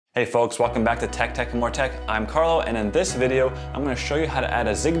Hey folks, welcome back to Tech and More Tech. I'm Carlo, and in this video, I'm going to show you how to add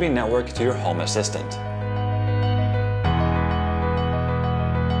a Zigbee network to your home assistant.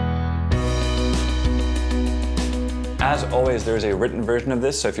 As always, there is a written version of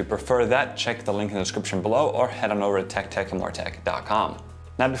this, so if you prefer that, check the link in the description below or head on over to techandmoretech.com.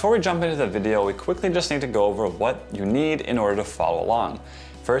 Now, before we jump into the video, we quickly just need to go over what you need in order to follow along.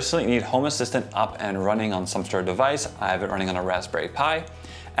 Firstly, you need Home Assistant up and running on some sort of device. I have it running on a Raspberry Pi.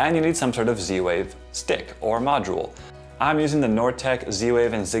 And you need some sort of Z Wave stick or module. I'm using the nordtech Z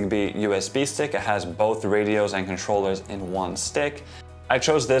Wave and Zigbee USB stick. It has both radios and controllers in one stick. I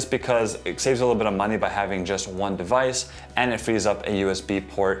chose this because it saves a little bit of money by having just one device, and it frees up a USB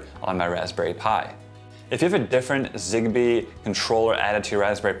port on my Raspberry Pi. If you have a different Zigbee controller added to your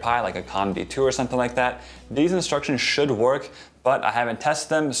Raspberry Pi, like a Combi 2 or something like that, these instructions should work, but I haven't tested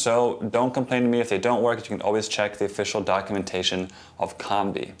them, so don't complain to me if they don't work. You can always check the official documentation of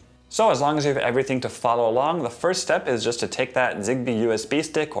Combi. So as long as you have everything to follow along, the first step is just to take that Zigbee USB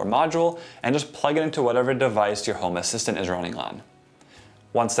stick or module and just plug it into whatever device your Home Assistant is running on.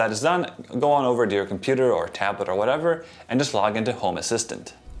 Once that is done, go on over to your computer or tablet or whatever and just log into Home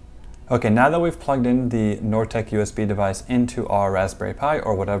Assistant. Okay, now that we've plugged in the nordtech USB device into our Raspberry Pi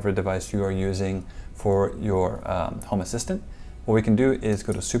or whatever device you are using for your Home Assistant, what we can do is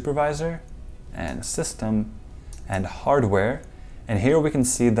go to Supervisor and System and Hardware, and here we can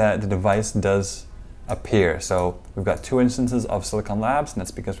see that the device does appear. So we've got two instances of Silicon Labs, and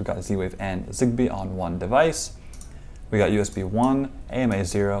that's because we've got Z Wave and Zigbee on one device. We got USB 1, AMA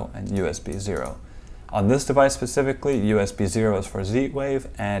 0, and USB 0. On this device specifically, USB 0 is for Z Wave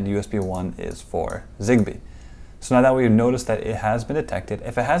and USB 1 is for Zigbee. So now that we've noticed that it has been detected,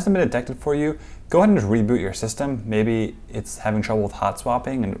 if it hasn't been detected for you, go ahead and just reboot your system. Maybe it's having trouble with hot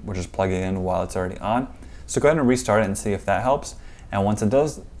swapping and we're just plugging it in while it's already on. So go ahead and restart it and see if that helps. And once it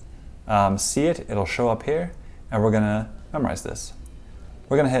does see it, it'll show up here, and we're gonna memorize this.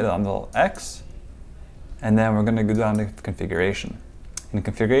 We're gonna hit on the little X, and then we're gonna go down to configuration. In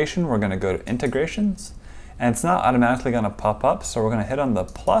configuration, we're gonna go to integrations, and it's not automatically gonna pop up, so we're gonna hit on the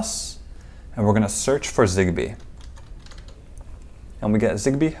plus, and we're gonna search for Zigbee. And we get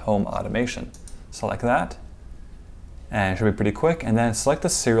Zigbee Home Automation. Select that, and it should be pretty quick, and then select the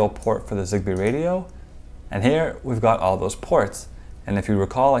serial port for the Zigbee radio, and here we've got all those ports. And if you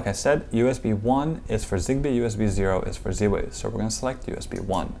recall, like I said, USB 1 is for Zigbee, USB 0 is for Z Wave, so we're gonna select USB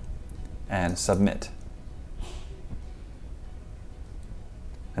 1 and submit.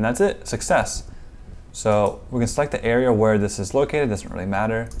 And that's it, success. So we can select the area where this is located, doesn't really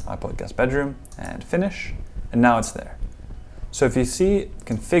matter. I put guest bedroom and finish, and now it's there. So if you see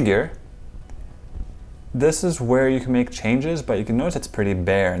configure, this is where you can make changes, but you can notice it's pretty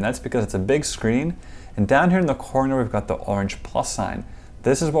bare, and that's because it's a big screen. And down here in the corner, we've got the orange plus sign.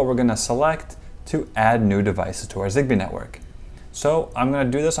 This is what we're gonna select to add new devices to our Zigbee network. So I'm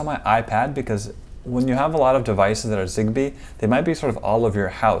gonna do this on my iPad because when you have a lot of devices that are Zigbee, they might be sort of all over your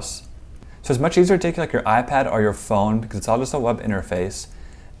house. So it's much easier to take like your iPad or your phone, because it's all just a web interface,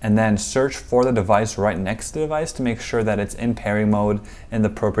 and then search for the device right next to the device to make sure that it's in pairing mode in the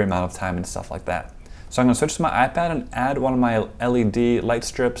appropriate amount of time and stuff like that. So I'm gonna switch to my iPad and add one of my LED light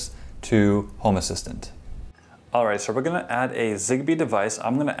strips to Home Assistant. All right, so we're gonna add a Zigbee device.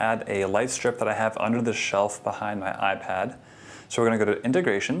 I'm gonna add a light strip that I have under the shelf behind my iPad. So we're gonna go to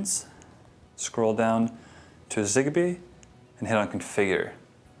Integrations, scroll down to Zigbee, and hit on Configure.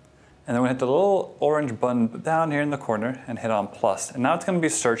 And then we hit the little orange button down here in the corner and hit on plus. And now it's gonna be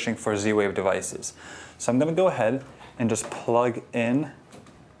searching for Z Wave devices. So I'm gonna go ahead and just plug in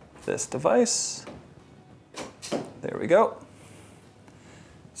this device. There we go.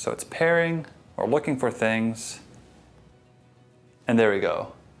 So it's pairing or looking for things. And there we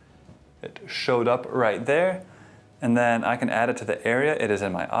go. It showed up right there. And then I can add it to the area. It is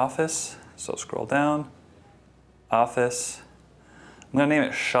in my office. So scroll down, Office. I'm gonna name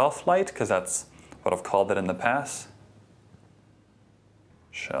it Shelf Light because that's what I've called it in the past.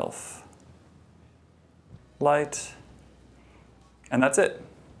 Shelf Light. And that's it.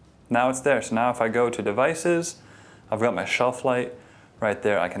 Now it's there. So now if I go to Devices, I've got my Shelf Light right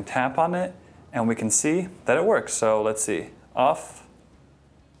there. I can tap on it and we can see that it works. So let's see, off,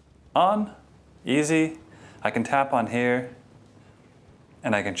 on, easy. I can tap on here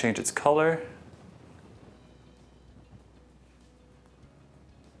and I can change its color.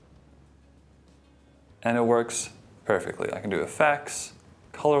 And it works perfectly. I can do effects,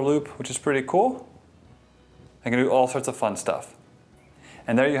 color loop, which is pretty cool. I can do all sorts of fun stuff.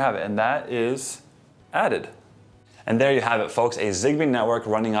 And there you have it, and that is added. And there you have it, folks, a Zigbee network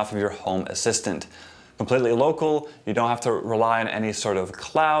running off of your Home Assistant. completely local, you don't have to rely on any sort of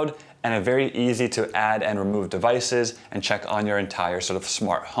cloud, and a very easy to add and remove devices and check on your entire sort of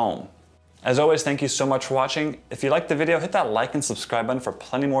smart home. As always, thank you so much for watching. If you liked the video, hit that like and subscribe button for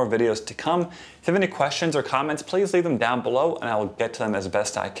plenty more videos to come. If you have any questions or comments, please leave them down below and I will get to them as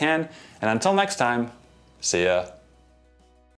best I can. And until next time, see ya.